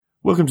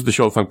Welcome to the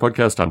Short Funk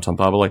Podcast. I'm Tom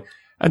Barbalet.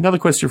 Another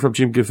question from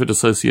Jim Gifford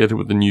associated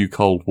with the new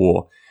Cold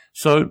War.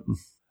 So,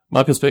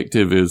 my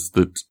perspective is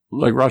that,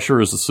 like, Russia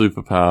is a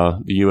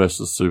superpower, the US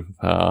is a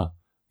superpower,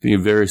 the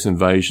various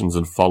invasions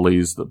and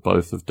follies that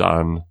both have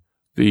done,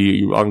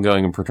 the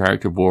ongoing and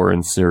protracted war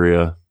in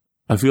Syria,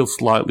 I feel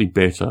slightly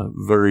better,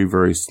 very,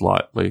 very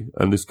slightly,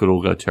 and this could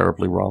all go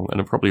terribly wrong,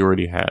 and it probably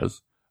already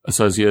has,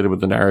 associated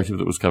with the narrative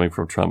that was coming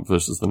from Trump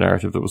versus the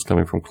narrative that was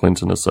coming from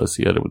Clinton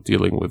associated with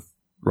dealing with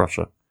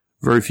Russia.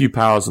 Very few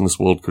powers in this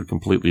world could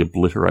completely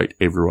obliterate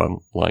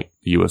everyone like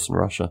the US and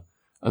Russia.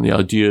 And the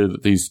idea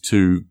that these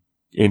two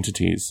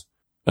entities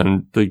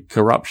and the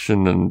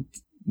corruption and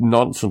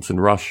nonsense in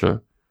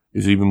Russia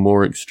is even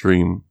more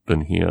extreme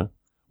than here.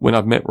 When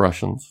I've met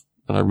Russians,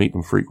 and I meet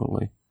them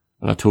frequently,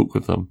 and I talk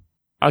with them,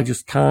 I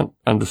just can't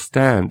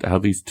understand how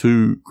these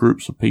two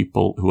groups of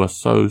people who are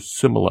so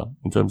similar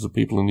in terms of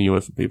people in the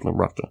US and people in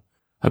Russia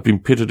have been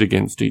pitted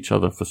against each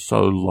other for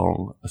so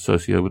long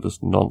associated with this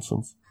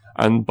nonsense.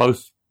 And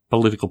both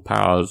political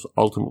powers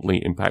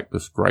ultimately impact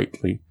this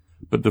greatly,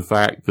 but the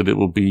fact that it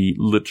will be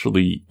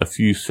literally a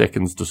few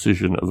seconds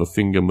decision of a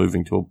finger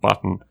moving to a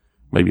button,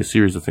 maybe a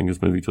series of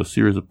fingers moving to a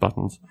series of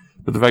buttons,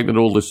 but the fact that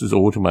all this is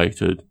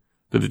automated,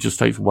 that it just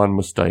takes one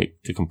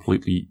mistake to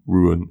completely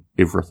ruin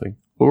everything.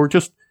 Or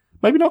just,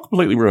 maybe not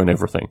completely ruin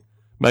everything,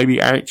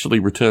 maybe actually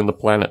return the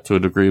planet to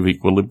a degree of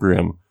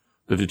equilibrium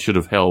that it should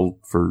have held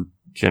for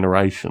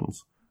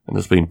generations and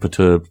has been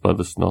perturbed by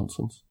this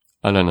nonsense.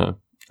 I don't know.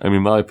 I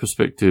mean, my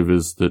perspective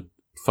is that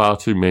far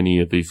too many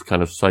of these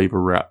kind of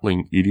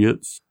saber-rattling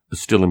idiots are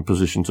still in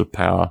positions of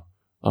power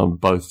on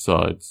both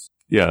sides.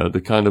 Yeah,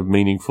 the kind of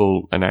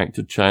meaningful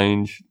enacted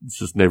change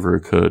just never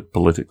occurred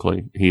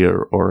politically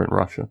here or in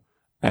Russia.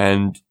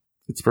 And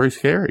it's very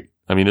scary.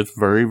 I mean, it's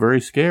very,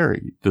 very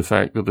scary. The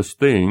fact that this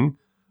thing,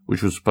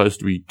 which was supposed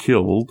to be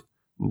killed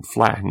and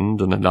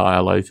flattened and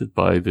annihilated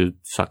by the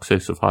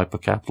success of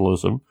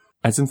hyper-capitalism,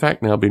 has in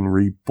fact now been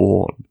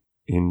reborn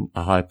in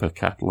a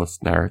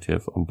hyper-capitalist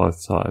narrative on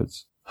both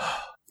sides.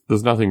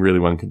 There's nothing really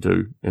one can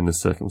do in this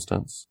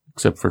circumstance,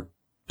 except for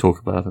talk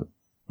about it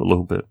a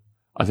little bit.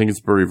 I think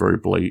it's very, very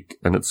bleak,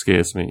 and it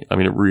scares me. I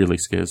mean, it really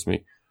scares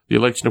me. The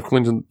election of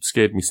Clinton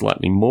scared me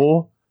slightly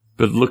more,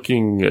 but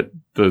looking at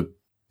the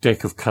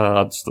deck of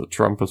cards that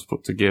Trump has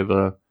put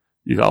together,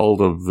 you got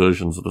older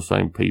versions of the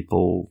same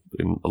people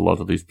in a lot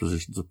of these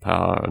positions of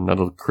power, and none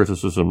of the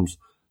criticisms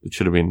that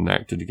should have been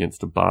enacted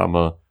against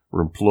Obama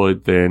were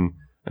employed then.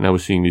 And now we're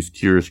seeing these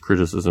curious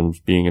criticisms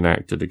being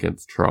enacted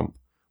against Trump,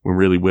 when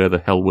really where the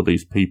hell were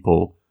these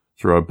people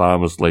through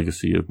Obama's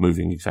legacy of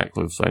moving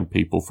exactly the same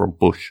people from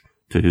Bush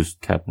to his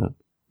cabinet?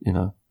 You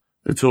know,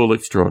 it's all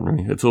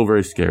extraordinary. It's all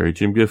very scary.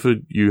 Jim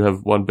Gifford, you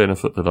have one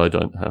benefit that I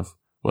don't have.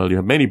 Well, you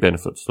have many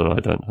benefits that I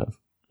don't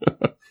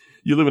have.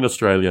 You live in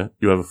Australia.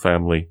 You have a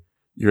family.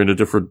 You're in a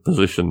different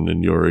position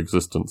in your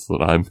existence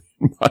than I'm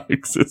in my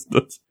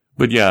existence.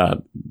 But yeah,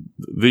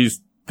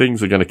 these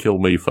things are going to kill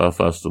me far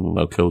faster than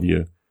they'll kill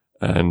you.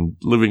 And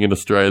living in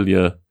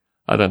Australia,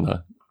 I don't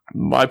know.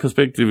 My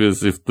perspective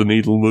is if the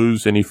needle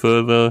moves any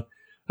further,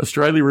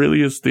 Australia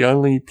really is the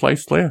only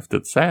place left.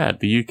 It's sad.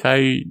 The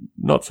UK,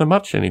 not so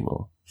much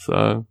anymore.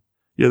 So,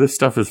 yeah, this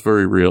stuff is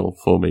very real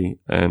for me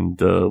and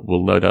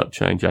will no doubt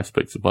change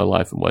aspects of my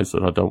life in ways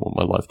that I don't want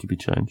my life to be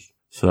changed.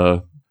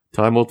 So,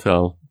 time will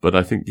tell. But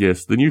I think,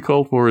 yes, the new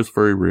Cold War is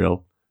very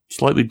real.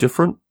 Slightly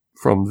different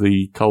from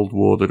the Cold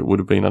War that it would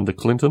have been under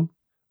Clinton,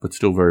 but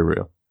still very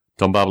real.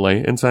 Tom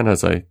Barbalet in San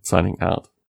Jose, signing out.